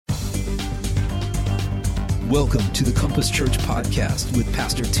Welcome to the Compass Church Podcast with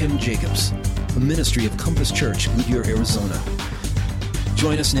Pastor Tim Jacobs, a ministry of Compass Church, Goodyear, Arizona.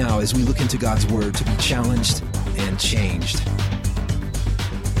 Join us now as we look into God's Word to be challenged and changed.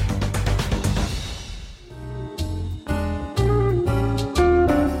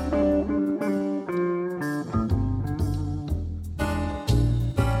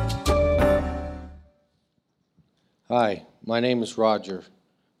 Hi, my name is Roger.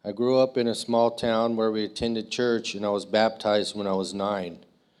 I grew up in a small town where we attended church, and I was baptized when I was 9.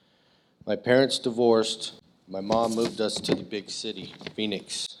 My parents divorced. My mom moved us to the big city,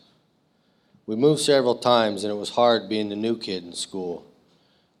 Phoenix. We moved several times, and it was hard being the new kid in school.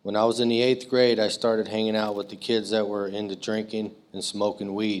 When I was in the 8th grade, I started hanging out with the kids that were into drinking and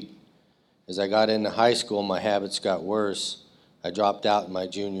smoking weed. As I got into high school, my habits got worse. I dropped out in my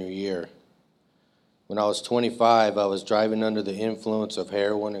junior year. When I was 25, I was driving under the influence of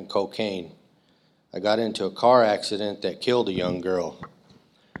heroin and cocaine. I got into a car accident that killed a young girl.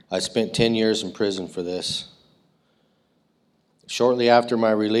 I spent 10 years in prison for this. Shortly after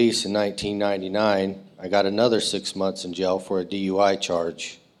my release in 1999, I got another 6 months in jail for a DUI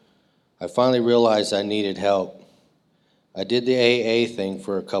charge. I finally realized I needed help. I did the AA thing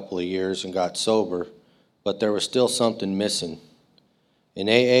for a couple of years and got sober, but there was still something missing. In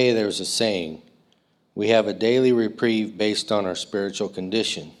AA, there's a saying, we have a daily reprieve based on our spiritual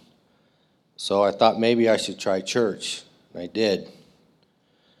condition. So I thought maybe I should try church, and I did.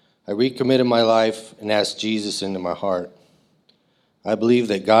 I recommitted my life and asked Jesus into my heart. I believe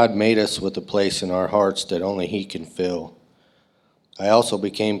that God made us with a place in our hearts that only He can fill. I also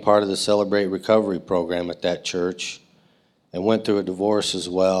became part of the Celebrate Recovery program at that church and went through a divorce as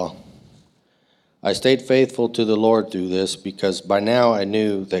well. I stayed faithful to the Lord through this because by now I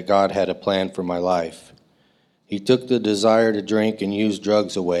knew that God had a plan for my life. He took the desire to drink and use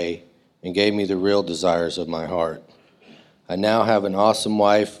drugs away and gave me the real desires of my heart. I now have an awesome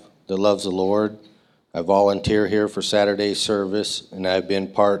wife that loves the Lord. I volunteer here for Saturday service, and I've been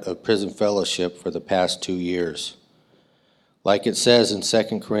part of prison fellowship for the past 2 years. Like it says in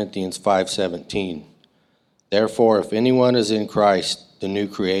 2 Corinthians 5:17, therefore, if anyone is in Christ, the new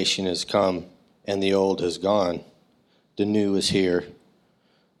creation has come, and the old has gone. The new is here.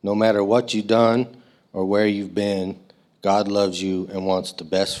 No matter what you've done or where you've been, God loves you and wants the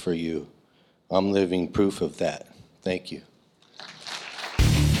best for you. I'm living proof of that. Thank you.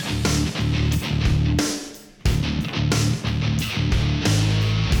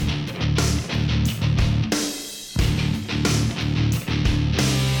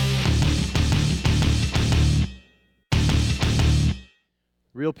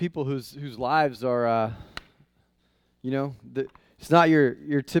 Real people whose lives are, it's not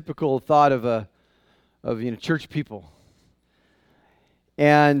your typical thought of church people.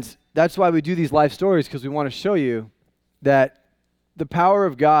 And that's why we do these life stories, because we want to show you that the power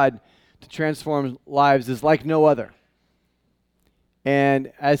of God to transform lives is like no other.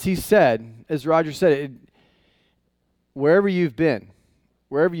 And as he said, as Roger said, wherever you've been,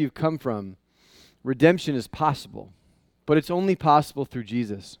 wherever you've come from, redemption is possible. But it's only possible through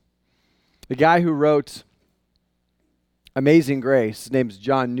Jesus. The guy who wrote Amazing Grace, his name is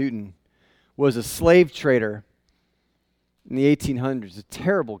John Newton, was a slave trader in the 1800s. A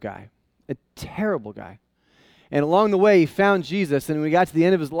terrible guy. And along the way, he found Jesus, and when he got to the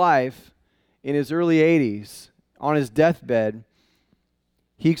end of his life, in his early 80s, on his deathbed,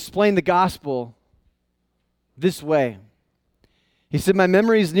 he explained the gospel this way. He said, my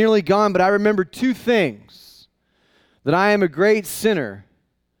memory is nearly gone, but I remember 2 things. That I am a great sinner,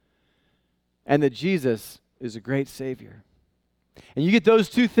 and that Jesus is a great Savior. And you get those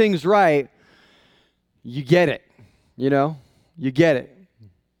 2 things right, you get it. You get it.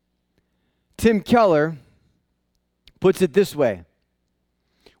 Tim Keller puts it this way.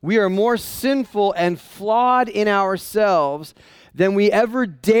 We are more sinful and flawed in ourselves than we ever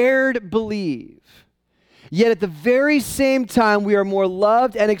dared believe. Yet at the very same time, we are more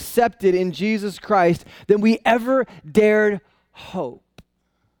loved and accepted in Jesus Christ than we ever dared hope.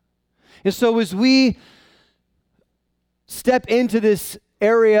 And so as we step into this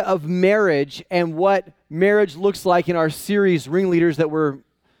area of marriage and what marriage looks like in our series, Ringleaders, that we're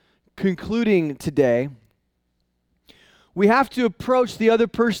concluding today, we have to approach the other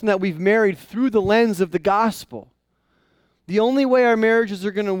person that we've married through the lens of the gospel. The only way our marriages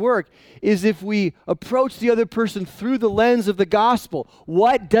are going to work is if we approach the other person through the lens of the gospel.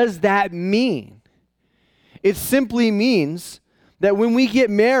 What does that mean? It simply means that when we get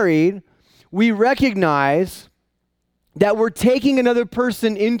married, we recognize that we're taking another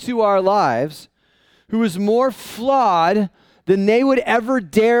person into our lives who is more flawed than they would ever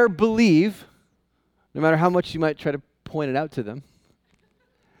dare believe, no matter how much you might try to point it out to them.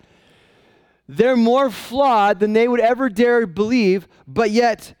 They're more flawed than they would ever dare believe, but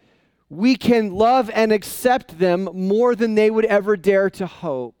yet we can love and accept them more than they would ever dare to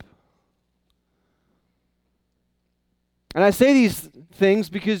hope. And I say these things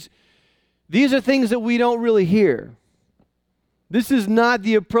because these are things that we don't really hear. This is not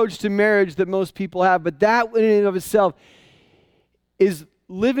the approach to marriage that most people have, but that in and of itself is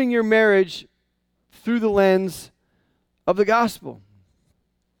living your marriage through the lens of the gospel.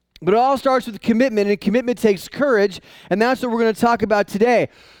 But it all starts with commitment, and commitment takes courage, and that's what we're going to talk about today.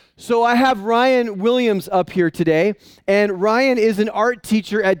 So I have Ryan Williams up here today, and Ryan is an art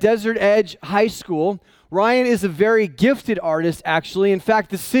teacher at Desert Edge High School. Ryan is a very gifted artist, actually. In fact,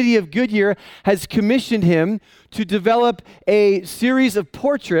 the city of Goodyear has commissioned him to develop a series of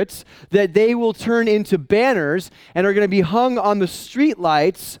portraits that they will turn into banners and are going to be hung on the street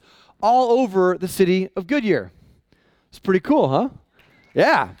lights all over the city of Goodyear. It's pretty cool, huh?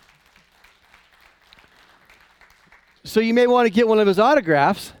 Yeah. So you may want to get one of his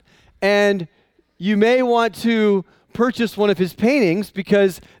autographs, and you may want to purchase one of his paintings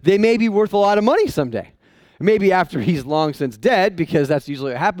because they may be worth a lot of money someday. Maybe after he's long since dead, because that's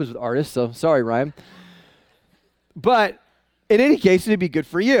usually what happens with artists, so sorry, Ryan. But in any case, it'd be good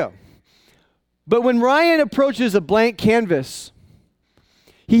for you. But when Ryan approaches a blank canvas,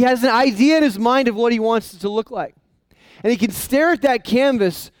 he has an idea in his mind of what he wants it to look like. And he can stare at that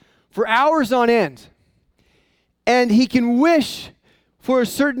canvas for hours on end. And he can wish for a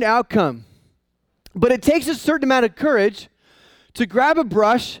certain outcome. But it takes a certain amount of courage to grab a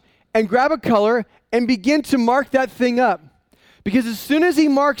brush and grab a color and begin to mark that thing up. Because as soon as he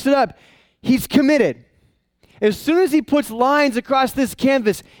marks it up, he's committed. As soon as he puts lines across this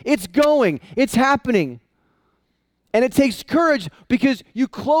canvas, it's going, it's happening. And it takes courage because you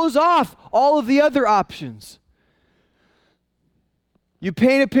close off all of the other options. You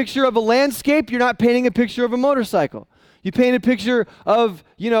paint a picture of a landscape, you're not painting a picture of a motorcycle. You paint a picture of,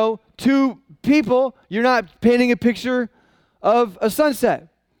 two people, you're not painting a picture of a sunset.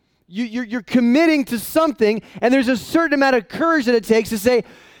 You're committing to something, and there's a certain amount of courage that it takes to say,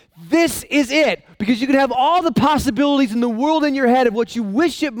 this is it. Because you can have all the possibilities in the world in your head of what you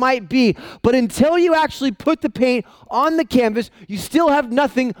wish it might be, but until you actually put the paint on the canvas, you still have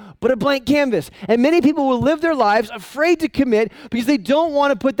nothing but a blank canvas. And many people will live their lives afraid to commit because they don't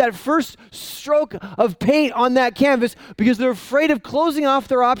want to put that first stroke of paint on that canvas because they're afraid of closing off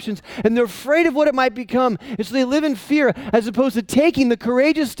their options and they're afraid of what it might become. And so they live in fear as opposed to taking the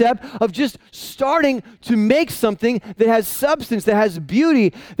courageous step of just starting to make something that has substance, that has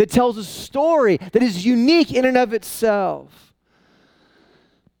beauty, that tells a story, that is unique in and of itself.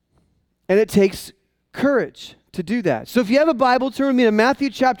 And it takes courage to do that. So if you have a Bible, turn with me to Matthew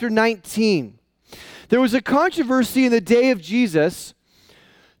chapter 19. There was a controversy in the day of Jesus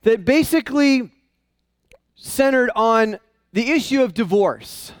that basically centered on the issue of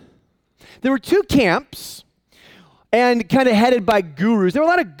divorce. There were two camps and kind of headed by gurus. There were a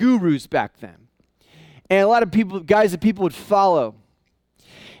lot of gurus back then. And a lot of guys that people would follow.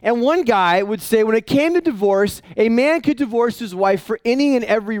 And one guy would say when it came to divorce, a man could divorce his wife for any and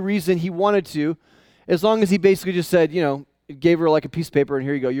every reason he wanted to, as long as he basically just said, gave her like a piece of paper and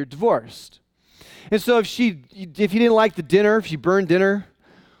here you go, you're divorced. And so if he didn't like the dinner, if she burned dinner,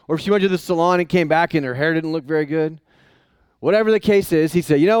 or if she went to the salon and came back and her hair didn't look very good, whatever the case is, he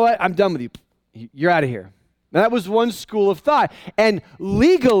said, you know what, I'm done with you. You're out of here. Now, that was one school of thought. And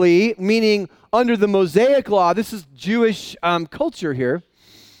legally, meaning under the Mosaic law, this is Jewish culture here,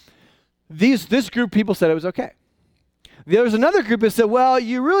 this group of people said it was okay. There was another group that said, well,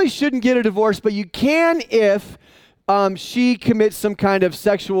 you really shouldn't get a divorce, but you can if she commits some kind of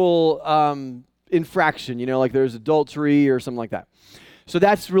sexual infraction, like there's adultery or something like that. So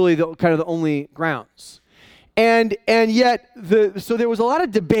that's really kind of the only grounds. And yet, so there was a lot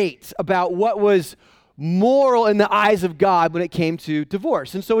of debate about what was moral in the eyes of God when it came to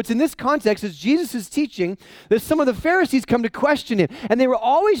divorce. And so it's in this context, as Jesus is teaching, that some of the Pharisees come to question him. And they were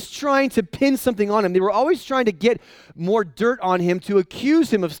always trying to pin something on him. They were always trying to get more dirt on him to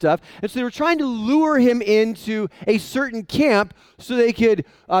accuse him of stuff. And so they were trying to lure him into a certain camp so they could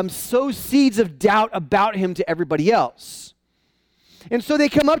sow seeds of doubt about him to everybody else. And so they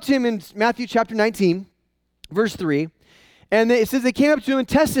come up to him in Matthew chapter 19, verse 3, and it says they came up to him and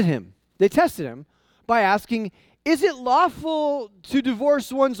tested him. They tested him by asking, is it lawful to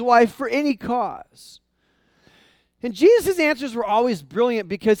divorce one's wife for any cause? And Jesus' answers were always brilliant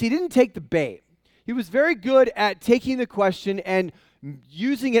because he didn't take the bait. He was very good at taking the question and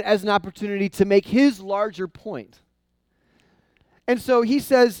using it as an opportunity to make his larger point. And so he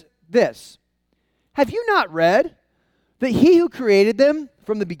says this, Have you not read that he who created them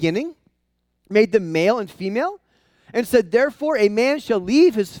from the beginning made them male and female, and said, therefore a man shall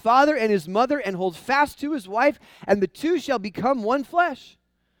leave his father and his mother and hold fast to his wife, and the two shall become one flesh.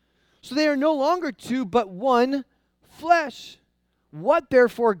 So they are no longer two, but one flesh. What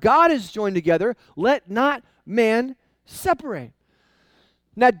therefore God has joined together, let not man separate.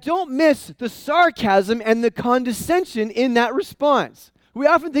 Now don't miss the sarcasm and the condescension in that response. We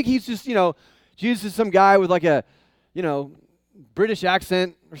often think he's just, Jesus is some guy with like a, British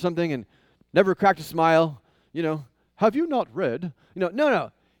accent or something and never cracked a smile, have you not read?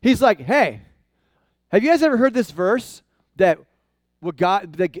 No. He's like, hey, have you guys ever heard this verse that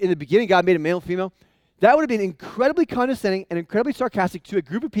in the beginning God made a male and female? That would have been incredibly condescending and incredibly sarcastic to a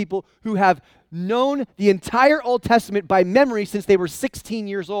group of people who have known the entire Old Testament by memory since they were 16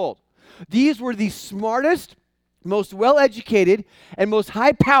 years old. These were the smartest, most well-educated, and most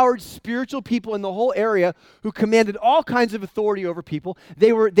high-powered spiritual people in the whole area who commanded all kinds of authority over people.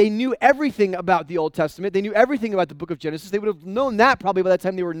 They knew everything about the Old Testament. They knew everything about the book of Genesis. They would have known that probably by the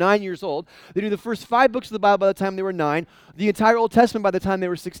time they were 9 years old. They knew the first 5 books of the Bible by the time they were 9, the entire Old Testament by the time they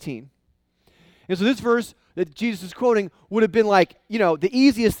were 16. And so this verse that Jesus is quoting would have been like, the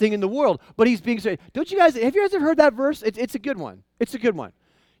easiest thing in the world. But he's being saying, have you guys ever heard that verse? It's a good one. It's a good one.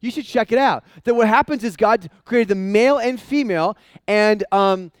 You should check it out. That what happens is God created the male and female and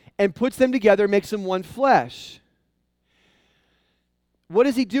puts them together, makes them one flesh. What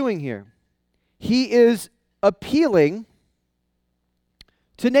is he doing here? He is appealing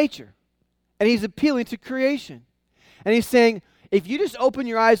to nature. And he's appealing to creation. And he's saying, if you just open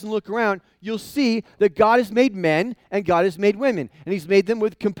your eyes and look around, you'll see that God has made men and God has made women. And he's made them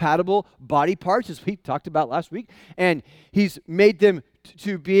with compatible body parts, as we talked about last week. And he's made them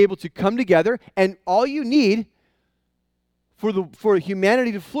to be able to come together. And all you need for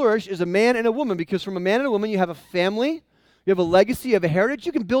humanity to flourish is a man and a woman. Because from a man and a woman, you have a family, you have a legacy, you have a heritage.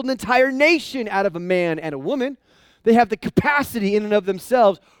 You can build an entire nation out of a man and a woman. They have the capacity in and of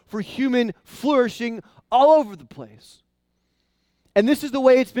themselves for human flourishing all over the place. And this is the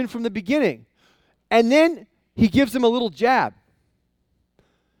way it's been from the beginning. And then he gives them a little jab.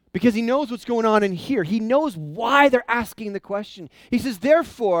 Because he knows what's going on in here. He knows why they're asking the question. He says,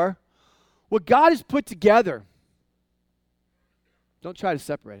 therefore, what God has put together, don't try to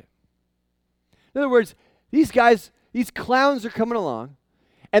separate it. In other words, these clowns are coming along,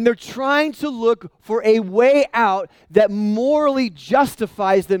 and they're trying to look for a way out that morally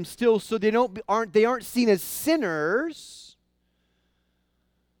justifies them still so they aren't seen as sinners.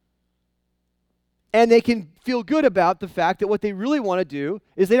 And they can feel good about the fact that what they really want to do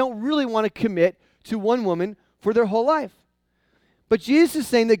is they don't really want to commit to one woman for their whole life. But Jesus is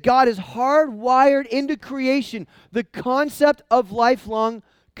saying that God has hardwired into creation the concept of lifelong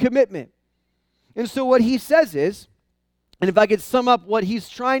commitment. And so what he says is, and if I could sum up what he's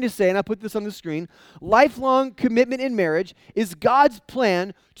trying to say, and I put this on the screen, lifelong commitment in marriage is God's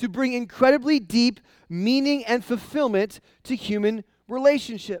plan to bring incredibly deep meaning and fulfillment to human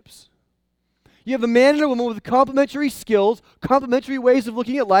relationships. You have a man and a woman with complementary skills, complementary ways of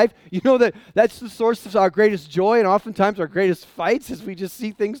looking at life. You know that's the source of our greatest joy and oftentimes our greatest fights as we just see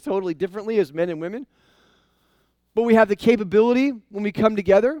things totally differently as men and women. But we have the capability when we come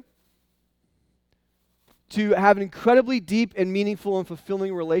together to have an incredibly deep and meaningful and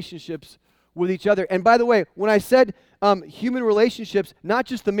fulfilling relationships with each other. And by the way, when I said human relationships, not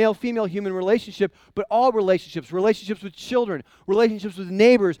just the male-female human relationship, but all relationships with children, relationships with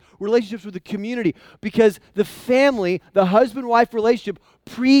neighbors, relationships with the community, because the family, the husband-wife relationship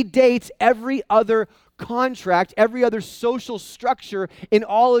predates every other contract, every other social structure in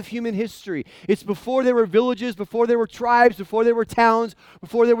all of human history. It's before there were villages, before there were tribes, before there were towns,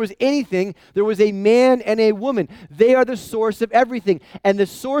 before there was anything, there was a man and a woman. They are the source of everything. And the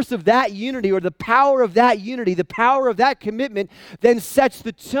source of that unity, or the power of that unity, the power of that commitment, then sets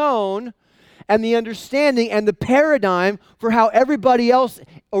the tone and the understanding and the paradigm for how everybody else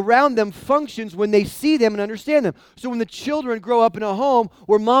around them functions when they see them and understand them. So when the children grow up in a home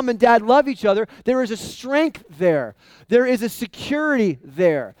where mom and dad love each other, there is a strength there. There is a security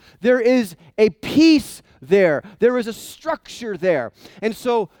there. There is a peace there. There is a structure there. And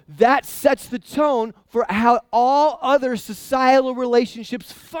so that sets the tone for how all other societal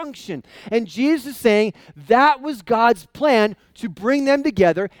relationships function. And Jesus is saying that was God's plan to bring them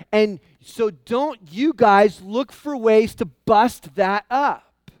together. And so don't you guys look for ways to bust that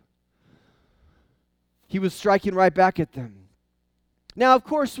up. He was striking right back at them. Now, of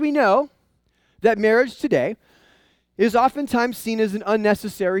course, we know that marriage today is oftentimes seen as an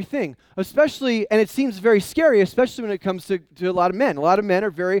unnecessary thing, especially, and it seems very scary, especially when it comes to a lot of men. A lot of men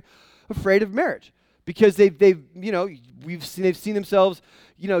are very afraid of marriage. because they've they've seen themselves,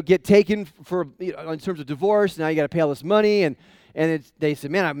 get taken for, in terms of divorce. Now you got to pay all this money, and they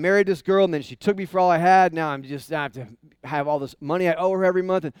said, man, I married this girl, and then she took me for all I had. Now I have to have all this money I owe her every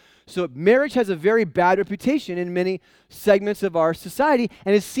month. And so marriage has a very bad reputation in many segments of our society,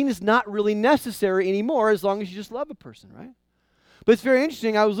 and it's seen as not really necessary anymore as long as you just love a person, right? But it's very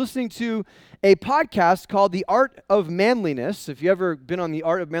interesting. I was listening to a podcast called The Art of Manliness. If you've ever been on the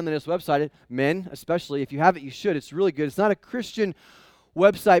Art of Manliness website, men especially, if you haven't, you should. It's really good. It's not a Christian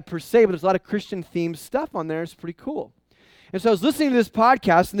website per se, but there's a lot of Christian-themed stuff on there. It's pretty cool. And so I was listening to this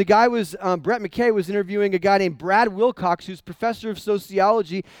podcast, and the guy was, Brett McKay was interviewing a guy named Brad Wilcox, who's professor of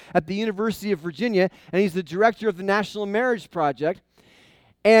sociology at the University of Virginia, and he's the director of the National Marriage Project.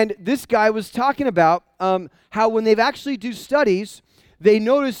 And this guy was talking about how when they've actually do studies, they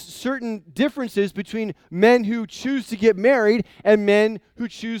notice certain differences between men who choose to get married and men who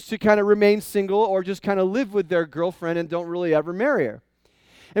choose to kind of remain single or just kind of live with their girlfriend and don't really ever marry her.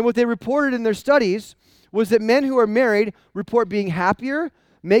 And what they reported in their studies was that men who are married report being happier,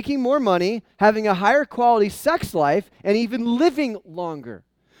 making more money, having a higher quality sex life, and even living longer.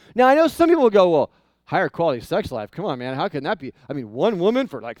 Now, I know some people will go, well, higher quality sex life. Come on, man. How can that be? I mean, one woman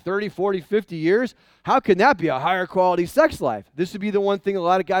for like 30, 40, 50 years. How can that be a higher quality sex life? This would be the one thing a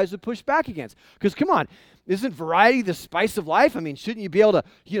lot of guys would push back against. Because come on, isn't variety the spice of life? I mean, shouldn't you be able to,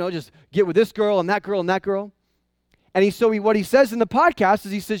 just get with this girl and that girl and that girl? And what he says in the podcast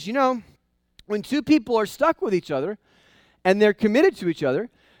is he says, when two people are stuck with each other and they're committed to each other,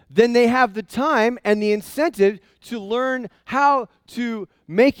 then they have the time and the incentive to learn how to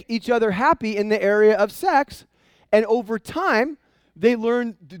make each other happy in the area of sex. And over time, they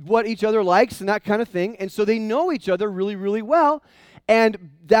learn what each other likes and that kind of thing. And so they know each other really, really well. And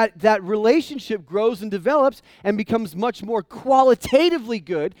that relationship grows and develops and becomes much more qualitatively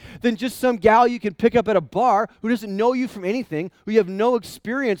good than just some gal you can pick up at a bar who doesn't know you from anything, who you have no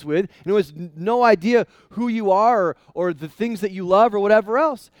experience with, and who has no idea who you are or the things that you love or whatever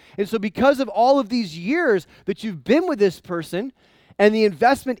else. And so because of all of these years that you've been with this person and the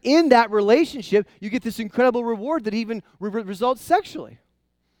investment in that relationship, you get this incredible reward that even results sexually.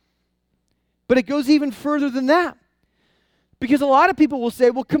 But it goes even further than that. Because a lot of people will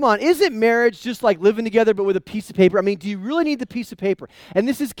say, well, come on, isn't marriage just like living together but with a piece of paper? I mean, do you really need the piece of paper? And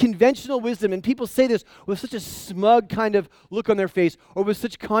this is conventional wisdom, and people say this with such a smug kind of look on their face, or with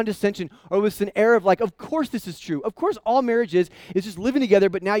such condescension, or with an air of like, of course this is true. Of course all marriage is just living together,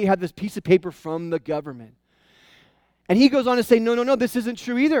 but now you have this piece of paper from the government. And he goes on to say, no, this isn't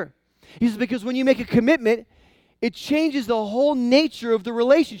true either. He says, because when you make a commitment, it changes the whole nature of the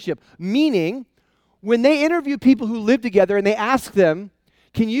relationship, meaning when they interview people who live together and they ask them,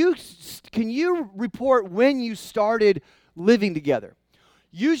 can you report when you started living together?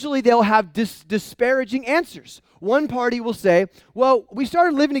 Usually they'll have disparaging answers. One party will say, well, we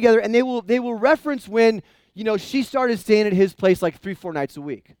started living together, and they will reference when, she started staying at his place like 3-4 nights a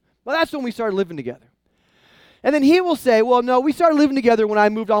week. Well, that's when we started living together. And then he will say, well, no, we started living together when I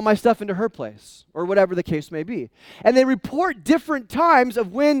moved all my stuff into her place, or whatever the case may be. And they report different times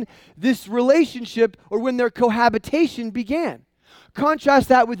of when this relationship or when their cohabitation began. Contrast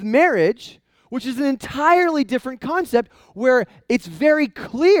that with marriage, which is an entirely different concept where it's very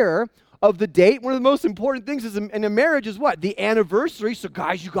clear of the date. One of the most important things in a marriage is what? The anniversary. So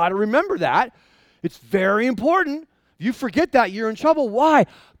guys, you got to remember that. It's very important. If you forget that, you're in trouble. Why?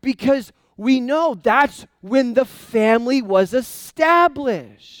 Because we know that's when the family was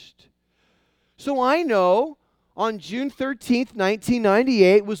established. So I know on June 13th,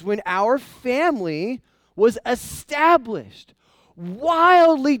 1998 was when our family was established.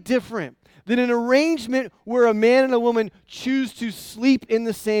 Wildly different than an arrangement where a man and a woman choose to sleep in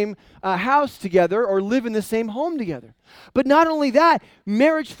the same house together or live in the same home together. But not only that,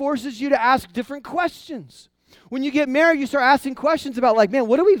 marriage forces you to ask different questions. When you get married, you start asking questions about like, man,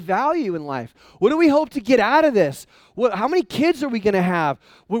 what do we value in life? What do we hope to get out of this? How many kids are we going to have?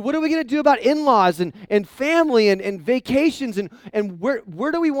 What are we going to do about in-laws and family and vacations? And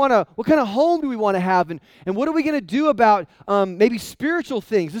where do we want to, what kind of home do we want to have? And what are we going to do about maybe spiritual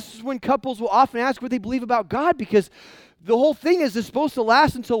things? This is when couples will often ask what they believe about God, because the whole thing is it's supposed to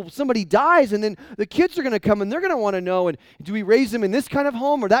last until somebody dies, and then the kids are going to come and they're going to want to know, and do we raise them in this kind of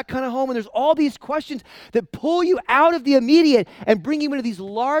home or that kind of home? And there's all these questions that pull you out of the immediate and bring you into these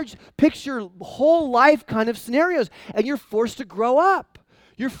large picture, whole life kind of scenarios. And you're forced to grow up.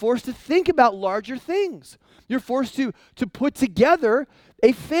 You're forced to think about larger things. You're forced to put together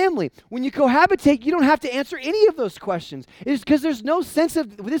a family. When you cohabitate, you don't have to answer any of those questions. It's because there's no sense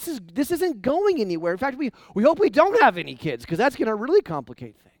of this isn't going anywhere. In fact, we hope we don't have any kids, because that's going to really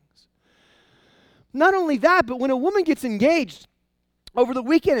complicate things. Not only that, but when a woman gets engaged over the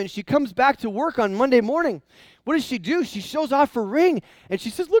weekend and she comes back to work on Monday morning, what does she do? She shows off her ring and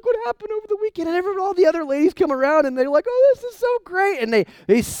she says, look what happened over the weekend. And all the other ladies come around and they're like, oh, this is so great. And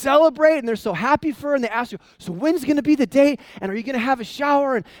they celebrate and they're so happy for her. And they ask her, so when's going to be the date? And are you going to have a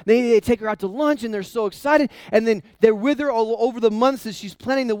shower? And they take her out to lunch and they're so excited. And then they're with her all over the months as she's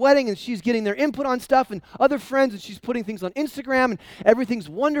planning the wedding and she's getting their input on stuff and other friends and she's putting things on Instagram and everything's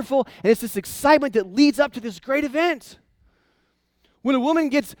wonderful. And it's this excitement that leads up to this great event. When a woman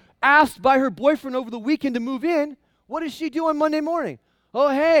gets asked by her boyfriend over the weekend to move in, what does she do on Monday morning? Oh,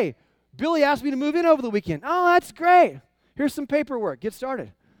 hey, Billy asked me to move in over the weekend. Oh, that's great. Here's some paperwork. Get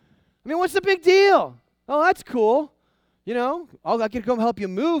started. I mean, what's the big deal? Oh, that's cool. You know, I can come help you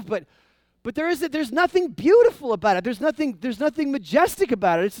move, but there's nothing beautiful about it. There's nothing majestic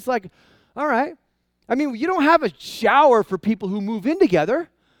about it. It's just like, all right. I mean, you don't have a shower for people who move in together.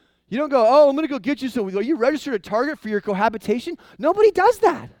 You don't go, oh, I'm going to go get you. So are you registered at Target for your cohabitation? Nobody does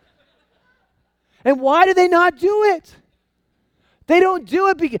that. And why do they not do it? They don't do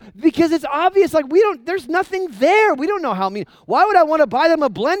it because it's obvious. Like there's nothing there. We don't know how. Why would I want to buy them a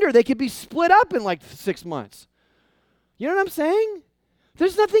blender? They could be split up in like 6 months. You know what I'm saying?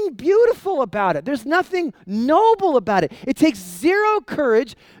 There's nothing beautiful about it. There's nothing noble about it. It takes zero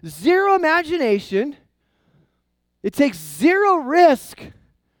courage, zero imagination. It takes zero risk.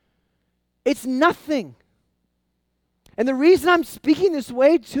 It's nothing. And the reason I'm speaking this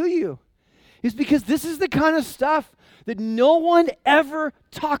way to you is because this is the kind of stuff that no one ever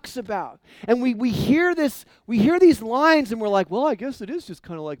talks about. And we hear these lines and we're like, well, I guess it is just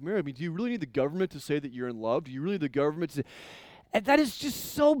kind of like marriage. I mean, do you really need the government to say that you're in love? Do you really need the government to say? And that is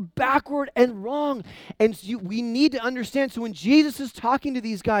just so backward and wrong. And we need to understand. So when Jesus is talking to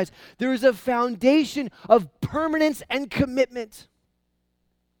these guys, there is a foundation of permanence and commitment.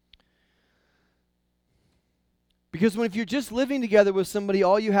 Because if you're just living together with somebody,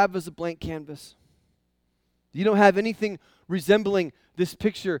 all you have is a blank canvas. You don't have anything resembling this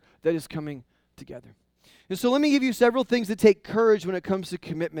picture that is coming together. And so let me give you several things that take courage when it comes to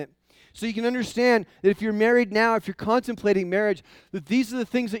commitment. So you can understand that if you're married now, if you're contemplating marriage, that these are the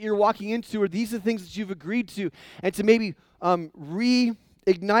things that you're walking into or these are the things that you've agreed to. And to maybe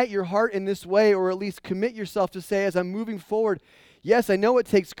reignite your heart in this way or at least commit yourself to say, as I'm moving forward, yes, I know it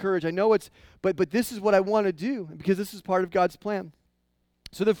takes courage. I know but this is what I want to do because this is part of God's plan.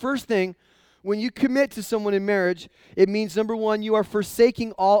 So the first thing, when you commit to someone in marriage, it means, number one, you are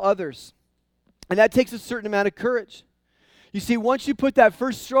forsaking all others. And that takes a certain amount of courage. You see, once you put that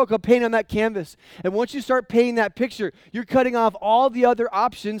first stroke of paint on that canvas, and once you start painting that picture, you're cutting off all the other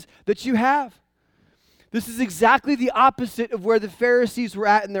options that you have. This is exactly the opposite of where the Pharisees were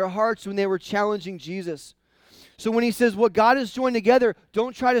at in their hearts when they were challenging Jesus. So when he says, what God has joined together,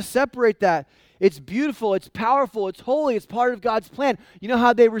 don't try to separate that. It's beautiful, it's powerful, it's holy, it's part of God's plan. You know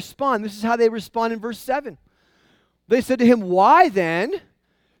how they respond? This is how they respond in verse 7. They said to him, why then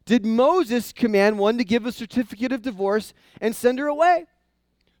did Moses command one to give a certificate of divorce and send her away?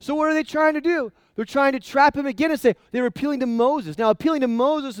 So what are they trying to do? They're trying to trap him again and say they were appealing to Moses. Now, appealing to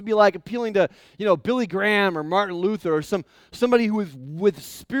Moses would be like appealing to, Billy Graham or Martin Luther or somebody who is with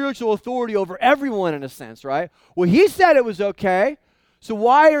spiritual authority over everyone in a sense, right? Well, he said it was okay. So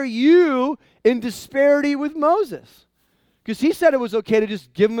why are you in disparity with Moses? Because he said it was okay to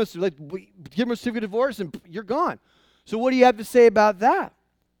just give him a certificate of divorce and you're gone. So what do you have to say about that?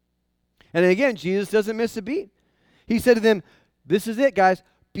 And again, Jesus doesn't miss a beat. He said to them, this is it, guys.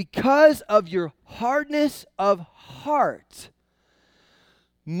 Because of your hardness of heart,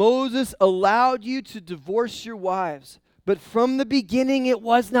 Moses allowed you to divorce your wives. But from the beginning, it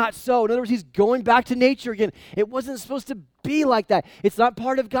was not so. In other words, he's going back to nature again. It wasn't supposed to be like that. It's not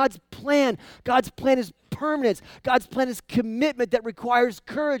part of God's plan. God's plan is permanence. God's plan is commitment that requires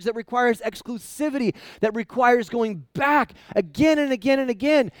courage, that requires exclusivity, that requires going back again and again and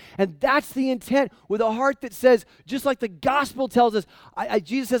again. And that's the intent with a heart that says, just like the gospel tells us,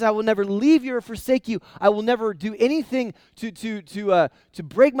 Jesus says, I will never leave you or forsake you. I will never do anything to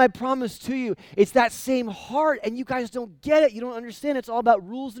break my promise to you. It's that same heart, and you guys don't get it. You don't understand. It's all about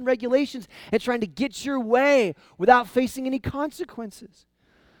rules and regulations and trying to get your way without facing any consequences.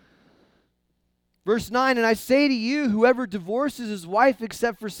 Verse 9, and I say to you, whoever divorces his wife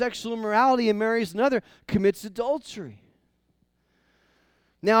except for sexual immorality and marries another commits adultery.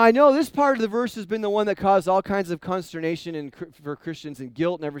 Now, I know this part of the verse has been the one that caused all kinds of consternation for Christians and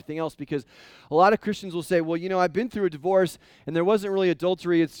guilt and everything else, because a lot of Christians will say, well, I've been through a divorce and there wasn't really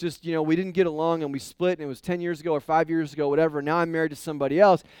adultery. It's just, we didn't get along and we split and it was 10 years ago or 5 years ago, whatever. Now I'm married to somebody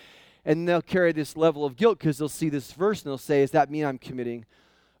else. And they'll carry this level of guilt because they'll see this verse and they'll say, does that mean I'm committing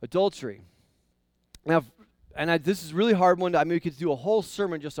adultery? Now, this is a really hard one. We could do a whole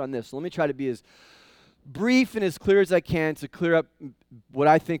sermon just on this. So let me try to be as brief and as clear as I can to clear up what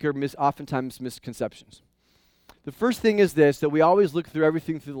I think are oftentimes misconceptions. The first thing is this, that we always look through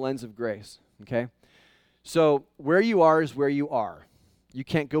everything through the lens of grace, okay? So where you are is where you are. You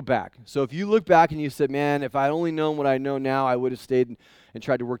can't go back. So if you look back and you said, man, if I only known what I know now, I would have stayed and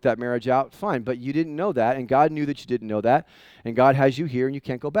tried to work that marriage out, fine. But you didn't know that, and God knew that you didn't know that, and God has you here, and you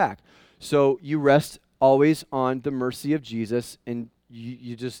can't go back. So you rest always on the mercy of Jesus, and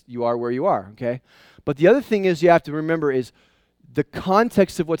you are where you are, okay? But the other thing is you have to remember is the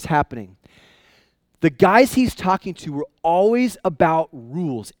context of what's happening. The guys he's talking to were always about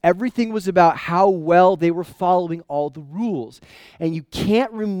rules. Everything was about how well they were following all the rules. And you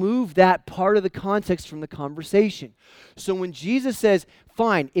can't remove that part of the context from the conversation. So when Jesus says,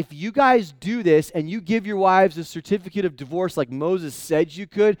 fine, if you guys do this and you give your wives a certificate of divorce like Moses said you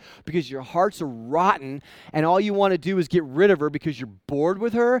could because your hearts are rotten and all you want to do is get rid of her because you're bored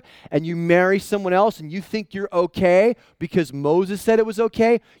with her, and you marry someone else and you think you're okay because Moses said it was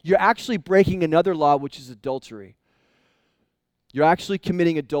okay, you're actually breaking another law, which is adultery. You're actually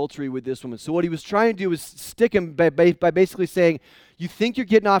committing adultery with this woman. So what he was trying to do was stick him by basically saying, you think you're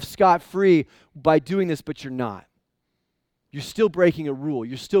getting off scot-free by doing this, but you're not. You're still breaking a rule.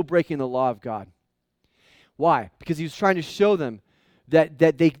 You're still breaking the law of God. Why? Because he was trying to show them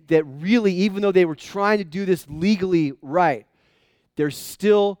that really, even though they were trying to do this legally right, there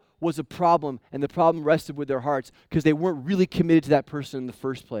still was a problem, and the problem rested with their hearts because they weren't really committed to that person in the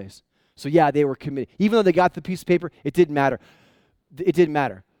first place. So yeah, they were committed. Even though they got the piece of paper, it didn't matter. It didn't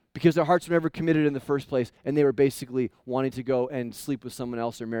matter because their hearts were never committed in the first place, and they were basically wanting to go and sleep with someone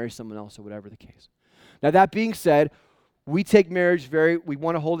else or marry someone else or whatever the case. Now that being said, we take marriage we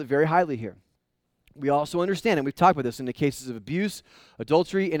want to hold it very highly here. We also understand, and we've talked about this in the cases of abuse,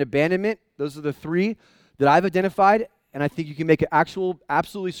 adultery, and abandonment. Those are the three that I've identified, and I think you can make an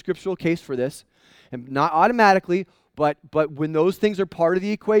absolutely scriptural case for this, and not automatically, but when those things are part of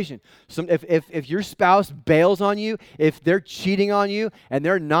the equation. If your spouse bails on you, if they're cheating on you, and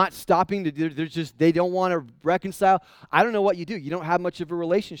they're not stopping, they don't want to reconcile, I don't know what you do. You don't have much of a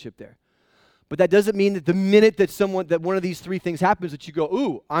relationship there. But that doesn't mean that the minute that one of these three things happens that you go,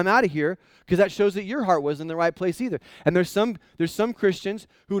 ooh, I'm out of here, because that shows that your heart wasn't in the right place either. And there's some Christians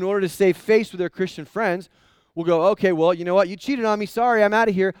who, in order to save face with their Christian friends, will go, okay, well, you know what? You cheated on me. Sorry, I'm out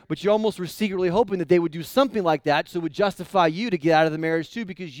of here. But you almost were secretly hoping that they would do something like that so it would justify you to get out of the marriage too,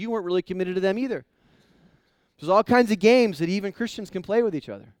 because you weren't really committed to them either. There's all kinds of games that even Christians can play with each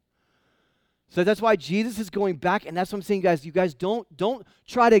other. So that's why Jesus is going back, and that's what I'm saying, guys. You guys don't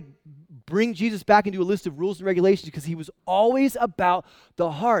try to bring Jesus back into a list of rules and regulations, because he was always about the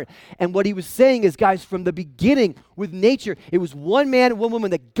heart. And what he was saying is, guys, from the beginning with nature, it was one man and one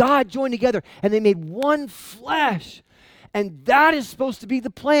woman that God joined together, and they made one flesh. And that is supposed to be the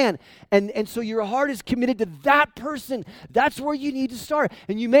plan. And so your heart is committed to that person. That's where you need to start.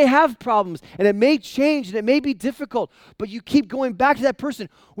 And you may have problems, and it may change, and it may be difficult, but you keep going back to that person.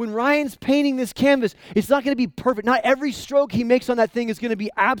 When Ryan's painting this canvas, it's not going to be perfect. Not every stroke he makes on that thing is going to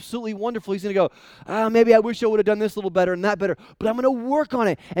be absolutely wonderful. He's going to go, maybe I wish I would have done this a little better and that better, but I'm going to work on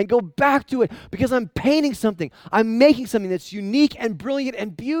it and go back to it because I'm painting something. I'm making something that's unique and brilliant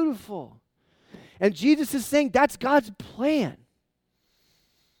and beautiful. And Jesus is saying that's God's plan.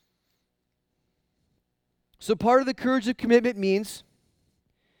 So part of the courage of commitment means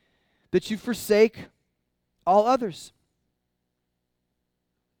that you forsake all others.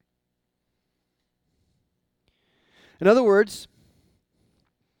 In other words,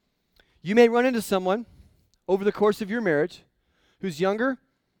 you may run into someone over the course of your marriage who's younger,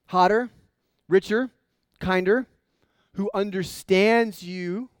 hotter, richer, kinder, who understands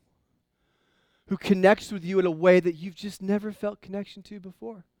you, who connects with you in a way that you've just never felt connection to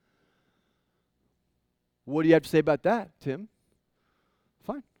before. What do you have to say about that, Tim?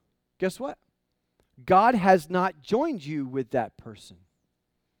 Fine. Guess what? God has not joined you with that person.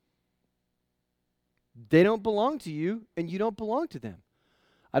 They don't belong to you, and you don't belong to them.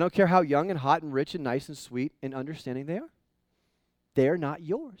 I don't care how young and hot and rich and nice and sweet and understanding they are. They are not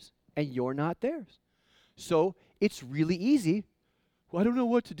yours, and you're not theirs. So it's really easy. Well, I don't know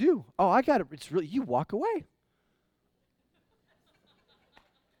what to do. Oh, I got it. It's really, you walk away.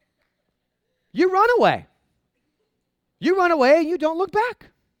 You run away. You run away and you don't look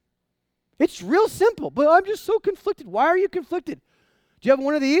back. It's real simple, but I'm just so conflicted. Why are you conflicted? Do you have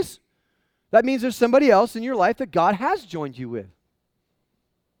one of these? That means there's somebody else in your life that God has joined you with.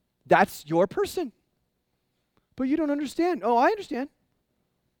 That's your person. But you don't understand. Oh, I understand.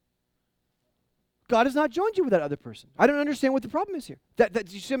 God has not joined you with that other person. I don't understand what the problem is here.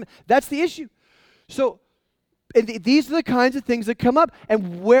 That's the issue. So, and these are the kinds of things that come up.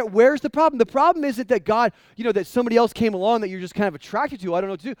 And where's the problem? The problem isn't that God, that somebody else came along that you're just kind of attracted to. I don't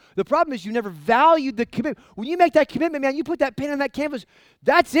know what to do. The problem is you never valued the commitment. When you make that commitment, man, you put that pen on that canvas.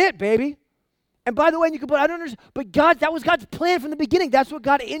 That's it, baby. And by the way, you can put, I don't understand, but that was God's plan from the beginning. That's what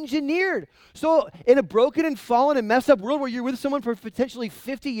God engineered. So in a broken and fallen and messed up world where you're with someone for potentially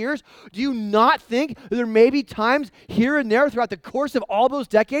 50 years, do you not think that there may be times here and there throughout the course of all those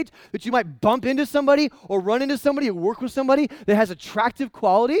decades that you might bump into somebody or run into somebody or work with somebody that has attractive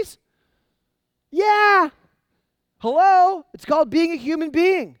qualities? Yeah. Hello? It's called being a human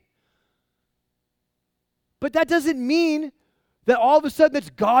being. But that doesn't mean that all of a sudden that's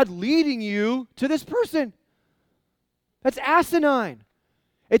God leading you to this person. That's asinine.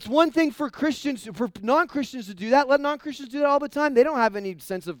 It's one thing for Christians, for non-Christians to do that. Let non-Christians do that all the time. They don't have any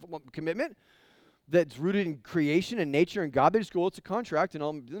sense of commitment that's rooted in creation and nature and God. They just go, well, it's a contract,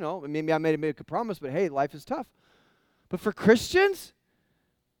 and maybe I made a promise, but hey, life is tough. But for Christians,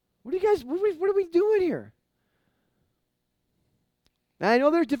 what are we doing here? Now, I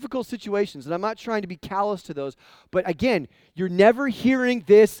know there are difficult situations, and I'm not trying to be callous to those, but again, you're never hearing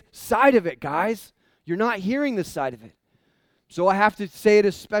this side of it, guys. You're not hearing this side of it. So I have to say it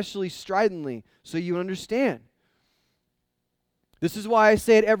especially stridently so you understand. This is why I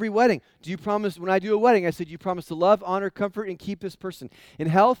say at every wedding. Do you promise, when I do a wedding, I said, you promise to love, honor, comfort, and keep this person in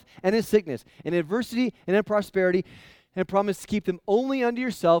health and in sickness, in adversity and in prosperity, and promise to keep them only unto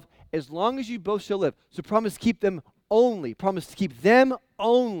yourself as long as you both shall live. So promise to keep them only. Promise to keep them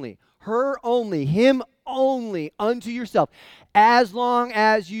only, her only, him only unto yourself, as long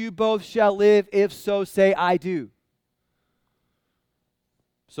as you both shall live, if so say I do.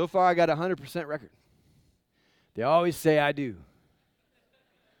 So far I got 100% record. They always say I do.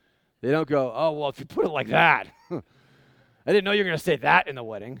 They don't go, oh, well, if you put it like that, I didn't know you were going to say that in the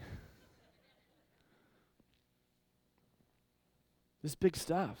wedding. This is big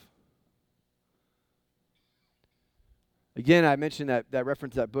stuff. Again, I mentioned that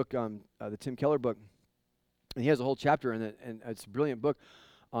reference to that book, the Tim Keller book, and he has a whole chapter in it, and it's a brilliant book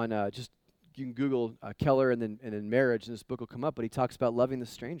on just, you can Google Keller and then marriage, and this book will come up, but he talks about loving the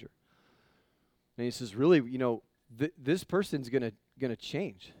stranger. And he says, really, this person's gonna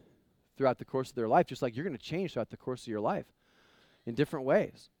change throughout the course of their life, just like you're going to change throughout the course of your life in different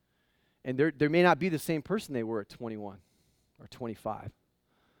ways. And there may not be the same person they were at 21 or 25.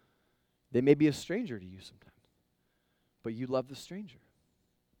 They may be a stranger to you sometimes. But you love the stranger.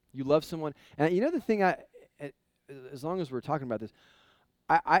 You love someone. And the thing, as long as we're talking about this,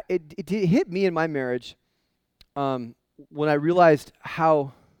 it hit me in my marriage when I realized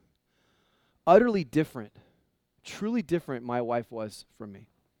how utterly different, truly different my wife was from me.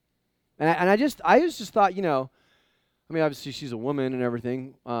 And I just thought, obviously she's a woman and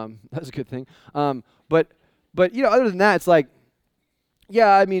everything. That's a good thing. But other than that, it's like,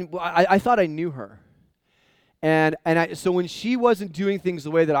 I thought I knew her. So when she wasn't doing things the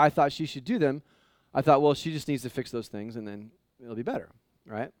way that I thought she should do them, I thought, well, she just needs to fix those things and then it'll be better,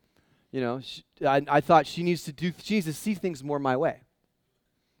 right? I thought she needs to see things more my way.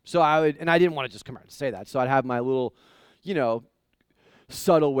 So I didn't want to just come out and say that. So I'd have my little,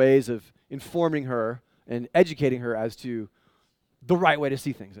 subtle ways of informing her and educating her as to the right way to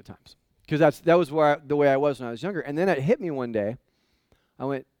see things at times. Because that was the way I was when I was younger. And then it hit me one day. I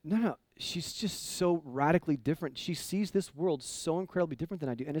went, no. She's just so radically different. She sees this world so incredibly different than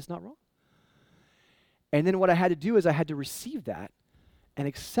I do, and it's not wrong. And then what I had to do is I had to receive that and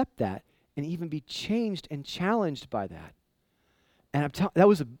accept that and even be changed and challenged by that. And I don't know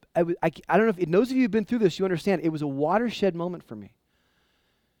if those of you who've been through this, you understand, it was a watershed moment for me.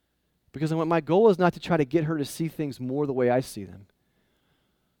 Because my goal is not to try to get her to see things more the way I see them.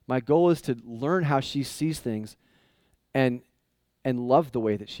 My goal is to learn how she sees things and love the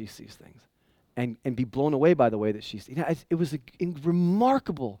way that she sees things and be blown away by the way that she sees. It was a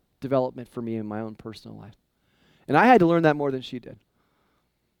remarkable development for me in my own personal life. And I had to learn that more than she did.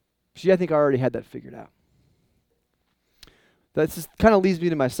 She, I think, already had that figured out. That just kind of leads me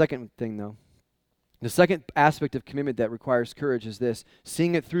to my second thing, though. The second aspect of commitment that requires courage is this: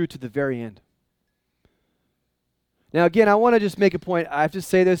 seeing it through to the very end. Now, again, I want to just make a point. I have to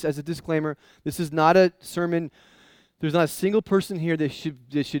say this as a disclaimer. This is not a sermon. There's not a single person here that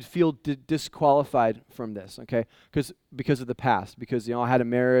should feel disqualified from this, okay? Because of the past. Because, I had a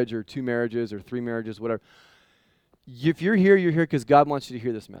marriage or 2 marriages or 3 marriages, whatever. If you're here because God wants you to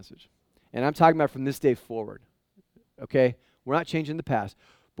hear this message. And I'm talking about from this day forward, okay? We're not changing the past.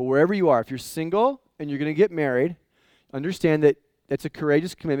 But wherever you are, if you're single and you're going to get married, understand that that's a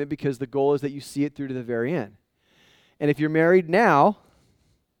courageous commitment because the goal is that you see it through to the very end. And if you're married now,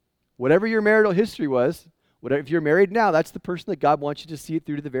 whatever your marital history was, whatever, if you're married now, that's the person that God wants you to see it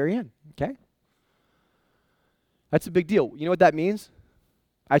through to the very end, okay? That's a big deal. You know what that means?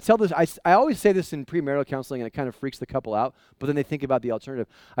 I tell this, I always say this in premarital counseling, and it kind of freaks the couple out, but then they think about the alternative.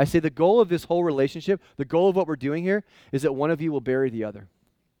 I say the goal of this whole relationship, the goal of what we're doing here, is that one of you will bury the other.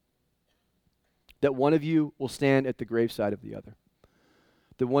 That one of you will stand at the graveside of the other.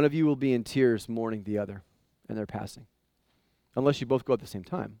 That one of you will be in tears mourning the other and their passing. Unless you both go at the same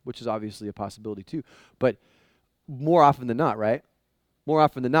time, which is obviously a possibility too. But more often than not, right? More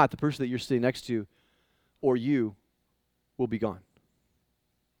often than not, the person that you're sitting next to or you will be gone.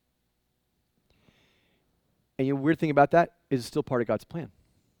 And the weird thing about that is it's still part of God's plan.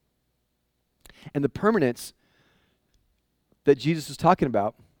 And the permanence that Jesus is talking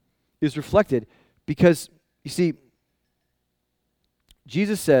about is reflected because, you see,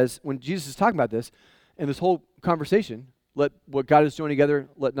 Jesus says, when Jesus is talking about this, and this whole conversation, let what God has joined together,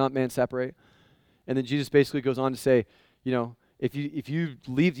 let not man separate. And then Jesus basically goes on to say, you know, if you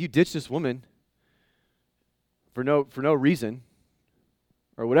leave, you ditch this woman for no reason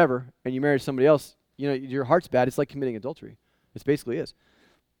or whatever, and you marry somebody else, you know, your heart's bad. It's like committing adultery. It basically is.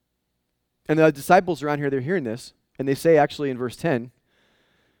 And the disciples around here, they're hearing this, and they say actually in verse 10,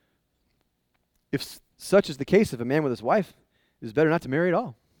 if such is the case, if a man with his wife, it is better not to marry at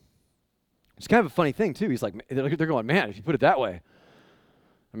all. It's kind of a funny thing too. He's like, they're going, man, if you put it that way,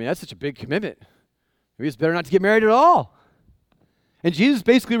 I mean, that's such a big commitment. Maybe it's better not to get married at all. And Jesus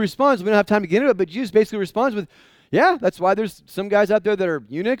basically responds, we don't have time to get into it, but Jesus basically responds with, yeah, that's why there's some guys out there that are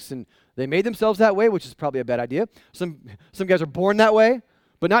eunuchs and they made themselves that way, which is probably a bad idea. Some guys are born that way,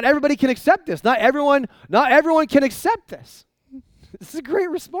 but not everybody can accept this. Not everyone can accept this. This is a great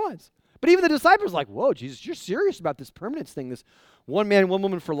response. But even the disciples are like, whoa, Jesus, you're serious about this permanence thing, this one man, one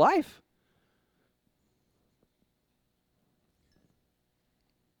woman for life.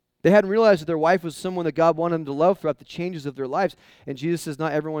 They hadn't realized that their wife was someone that God wanted them to love throughout the changes of their lives. And Jesus says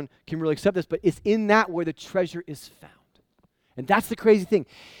not everyone can really accept this, but it's in that where the treasure is found. And that's the crazy thing.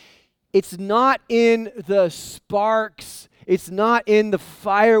 It's not in the sparks. It's not in the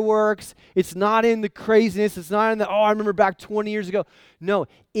fireworks. It's not in the craziness. It's not in the, I remember back 20 years ago. No,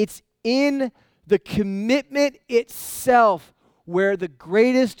 it's in the commitment itself where the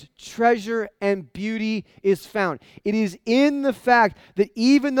greatest treasure and beauty is found. It is in the fact that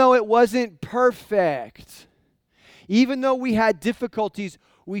even though it wasn't perfect, even though we had difficulties,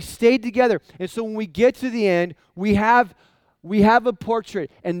 we stayed together. And so when we get to the end, we have a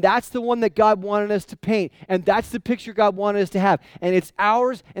portrait, and that's the one that God wanted us to paint, and that's the picture God wanted us to have. And it's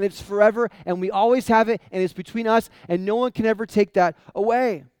ours, and it's forever, and we always have it, and it's between us, and no one can ever take that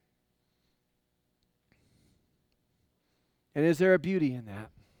away. And is there a beauty in that?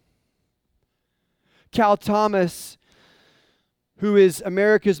 Cal Thomas, who is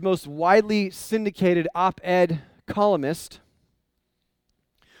America's most widely syndicated op-ed columnist,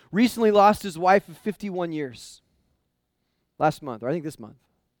 recently lost his wife of 51 years. Last month, or I think this month.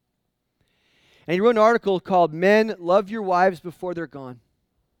 And he wrote an article called Men, Love Your Wives Before They're Gone.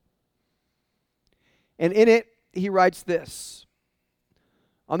 And in it, he writes this.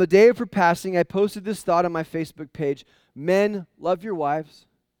 On the day of her passing, I posted this thought on my Facebook page. Men, love your wives.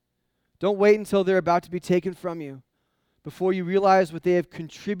 Don't wait until they're about to be taken from you before you realize what they have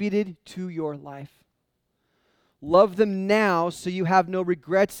contributed to your life. Love them now so you have no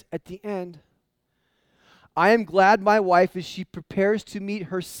regrets at the end. I am glad my wife, as she prepares to meet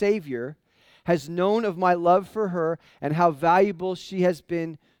her Savior, has known of my love for her and how valuable she has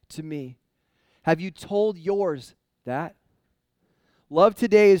been to me. Have you told yours that? Love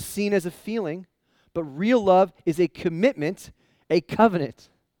today is seen as a feeling, but real love is a commitment, a covenant.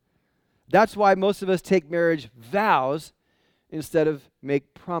 That's why most of us take marriage vows instead of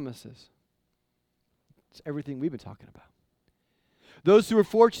make promises. It's everything we've been talking about. Those who were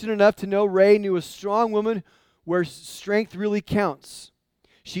fortunate enough to know Ray knew a strong woman where strength really counts.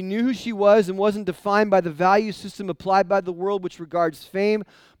 She knew who she was and wasn't defined by the value system applied by the world, which regards fame,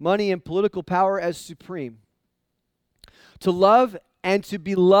 money, and political power as supreme. To love and to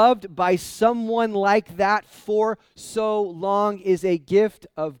be loved by someone like that for so long is a gift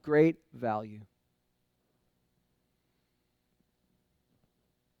of great value.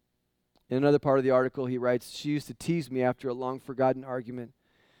 In another part of the article, he writes, she used to tease me after a long-forgotten argument,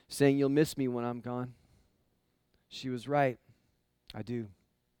 saying, you'll miss me when I'm gone. She was right. I do.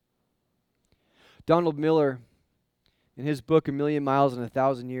 Donald Miller, in his book, A Million Miles in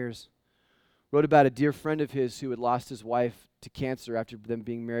 1,000 Years, wrote about a dear friend of his who had lost his wife to cancer after them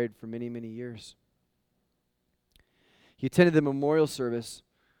being married for many, many years. He attended the memorial service,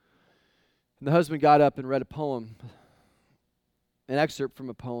 and the husband got up and read a poem, an excerpt from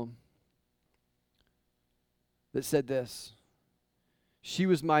a poem. that said this: "She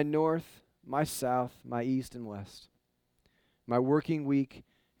was my north, my south, my east and west, my working week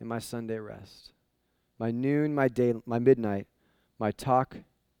and my Sunday rest, my noon, my day, my midnight, my talk,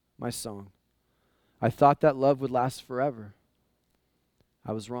 my song. I thought that love would last forever.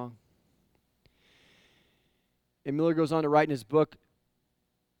 I was wrong." And Miller goes on to write in his book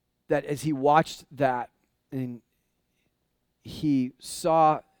that as he watched that and he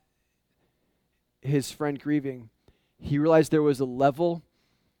saw his friend grieving, he realized there was a level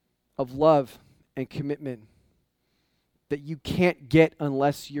of love and commitment that you can't get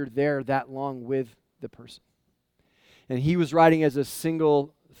unless you're there that long with the person. And he was writing as a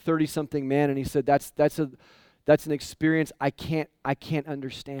single 30-something man, and he said, that's an experience I can't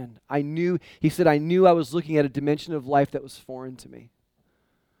understand. He said, I knew I was looking at a dimension of life that was foreign to me.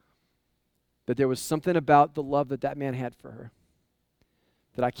 That there was something about the love that man had for her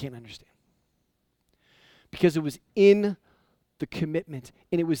that I can't understand. Because it was in the commitment,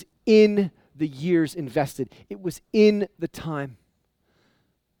 and it was in the years invested. It was in the time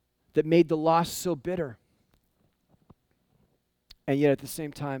that made the loss so bitter. And yet at the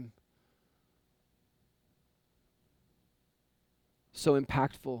same time, so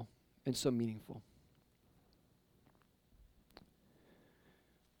impactful and so meaningful.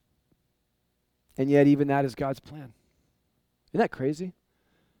 And yet even that is God's plan. Isn't that crazy?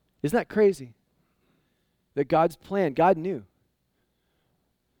 Isn't that crazy? That God's plan, God knew.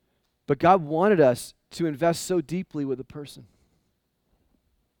 But God wanted us to invest so deeply with a person.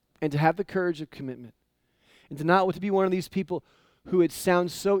 And to have the courage of commitment. And to not to be one of these people who it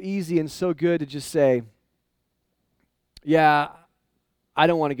sounds so easy and so good to just say, yeah, I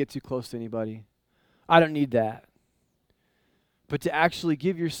don't want to get too close to anybody. I don't need that. But to actually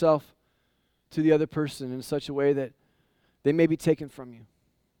give yourself to the other person in such a way that they may be taken from you.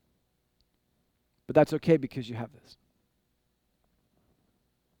 But that's okay because you have this.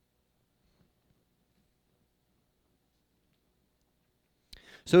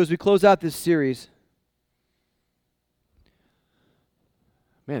 So as we close out this series,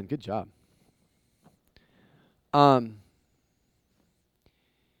 man, good job.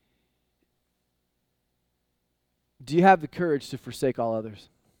 Do you have the courage to forsake all others?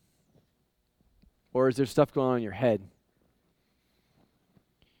 Or is there stuff going on in your head?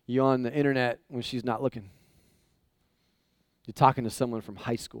 You on the internet when she's not looking. You're talking to someone from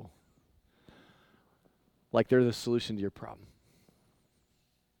high school. Like they're the solution to your problem.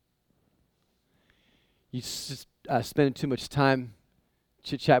 You spending too much time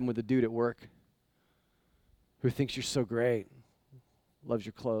chit-chatting with a dude at work who thinks you're so great, loves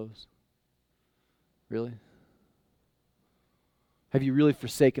your clothes. Really? Have you really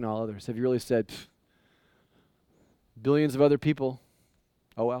forsaken all others? Have you really said, billions of other people,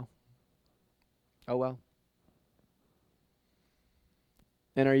 oh well. Oh well.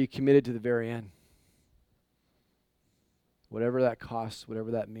 And are you committed to the very end? Whatever that costs,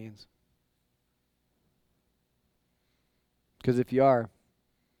 whatever that means. Because if you are,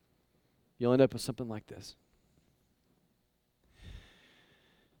 you'll end up with something like this.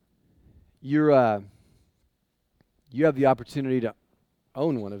 You have the opportunity to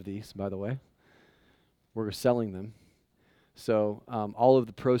own one of these, by the way. We're selling them. So all of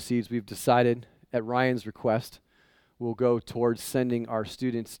the proceeds we've decided at Ryan's request will go towards sending our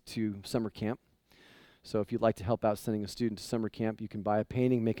students to summer camp. So if you'd like to help out sending a student to summer camp, you can buy a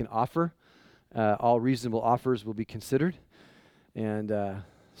painting, make an offer. All reasonable offers will be considered. And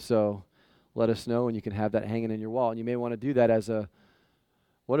so let us know, and you can have that hanging in your wall. And you may want to do that as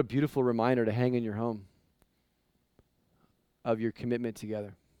what a beautiful reminder to hang in your home of your commitment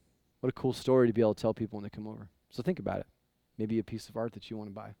together. What a cool story to be able to tell people when they come over. So think about it. Maybe a piece of art that you want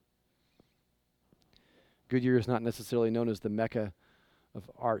to buy. Goodyear is not necessarily known as the Mecca of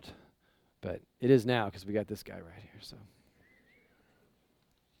art, but it is now because we got this guy right here. So,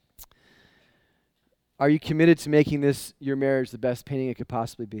 are you committed to making this your marriage the best painting it could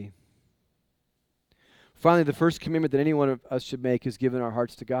possibly be? Finally, the first commitment that any one of us should make is giving our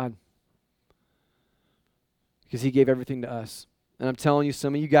hearts to God, because He gave everything to us. And I'm telling you,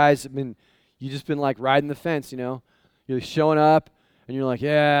 some of you guys you've just been like riding the fence, you know. You're showing up, and you're like,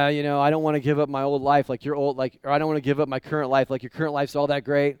 yeah, you know, I don't want to give up my old life like your old, like, or I don't want to give up my current life like your current life's all that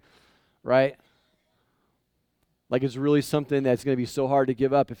great, right? Like it's really something that's going to be so hard to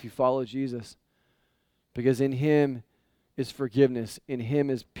give up if you follow Jesus. Because in Him is forgiveness, in Him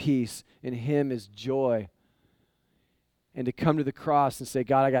is peace, in Him is joy. And to come to the cross and say,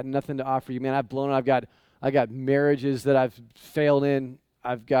 God, I got nothing to offer you. Man, I've blown it. I got marriages that I've failed in.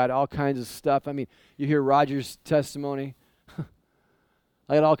 I've got all kinds of stuff. I mean, you hear Roger's testimony.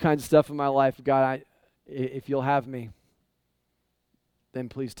 I got all kinds of stuff in my life. God, if you'll have me, then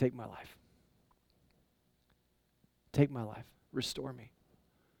please take my life. Take my life. Restore me.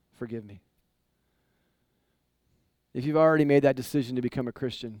 Forgive me. If you've already made that decision to become a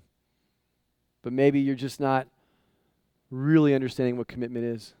Christian, but maybe you're just not really understanding what commitment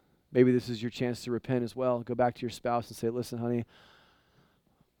is, maybe this is your chance to repent as well. Go back to your spouse and say, listen, honey,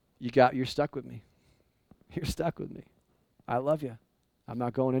 you're stuck with me. You're stuck with me. I love you. I'm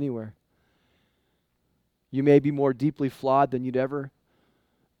not going anywhere. You may be more deeply flawed than you'd ever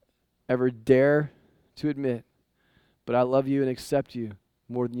dare to admit, but I love you and accept you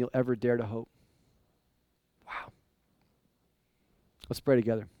more than you'll ever dare to hope. Wow. Let's pray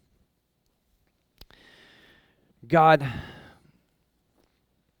together. God,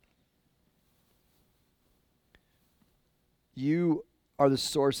 you are the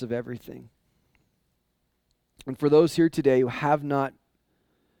source of everything. And for those here today who have not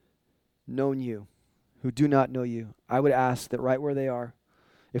known you, who do not know you, I would ask that right where they are,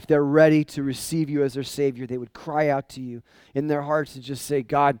 if they're ready to receive you as their Savior, they would cry out to you in their hearts and just say,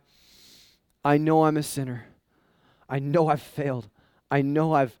 God, I know I'm a sinner. I know I've failed. I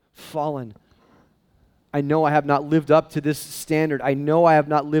know I've fallen. I know I have not lived up to this standard. I know I have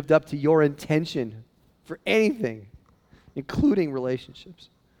not lived up to your intention for anything, including relationships.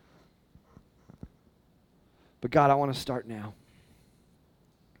 But God, I want to start now.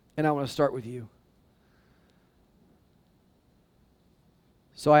 And I want to start with you.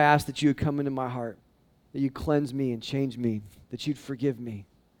 So I ask that you would come into my heart, that you'd cleanse me and change me, that you'd forgive me,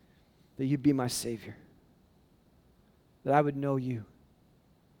 that you'd be my Savior, that I would know you,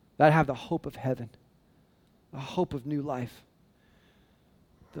 that I'd have the hope of heaven, the hope of new life,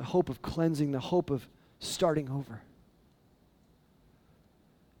 the hope of cleansing, the hope of starting over.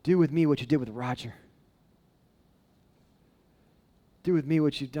 Do with me what you did with Roger. Do with me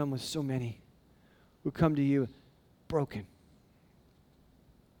what you've done with so many who come to you broken.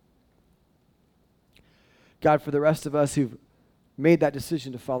 God, for the rest of us who've made that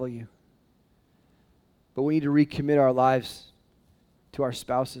decision to follow you, but we need to recommit our lives to our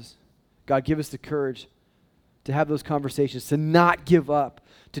spouses. God, give us the courage to have those conversations, to not give up,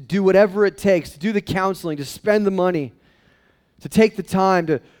 to do whatever it takes, to do the counseling, to spend the money, to take the time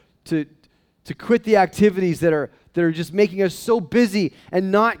to quit the activities that are just making us so busy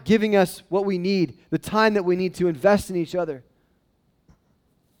and not giving us what we need, the time that we need to invest in each other.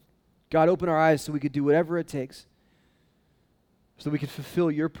 God, open our eyes so we could do whatever it takes so we could fulfill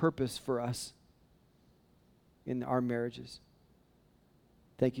your purpose for us in our marriages.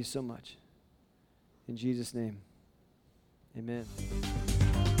 Thank you so much. In Jesus' name, amen.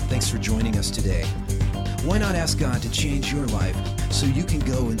 Thanks for joining us today. Why not ask God to change your life so you can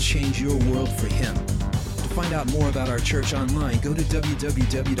go and change your world for Him? To find out more about our church online, go to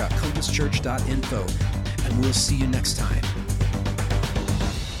www.compasschurch.info, and we'll see you next time.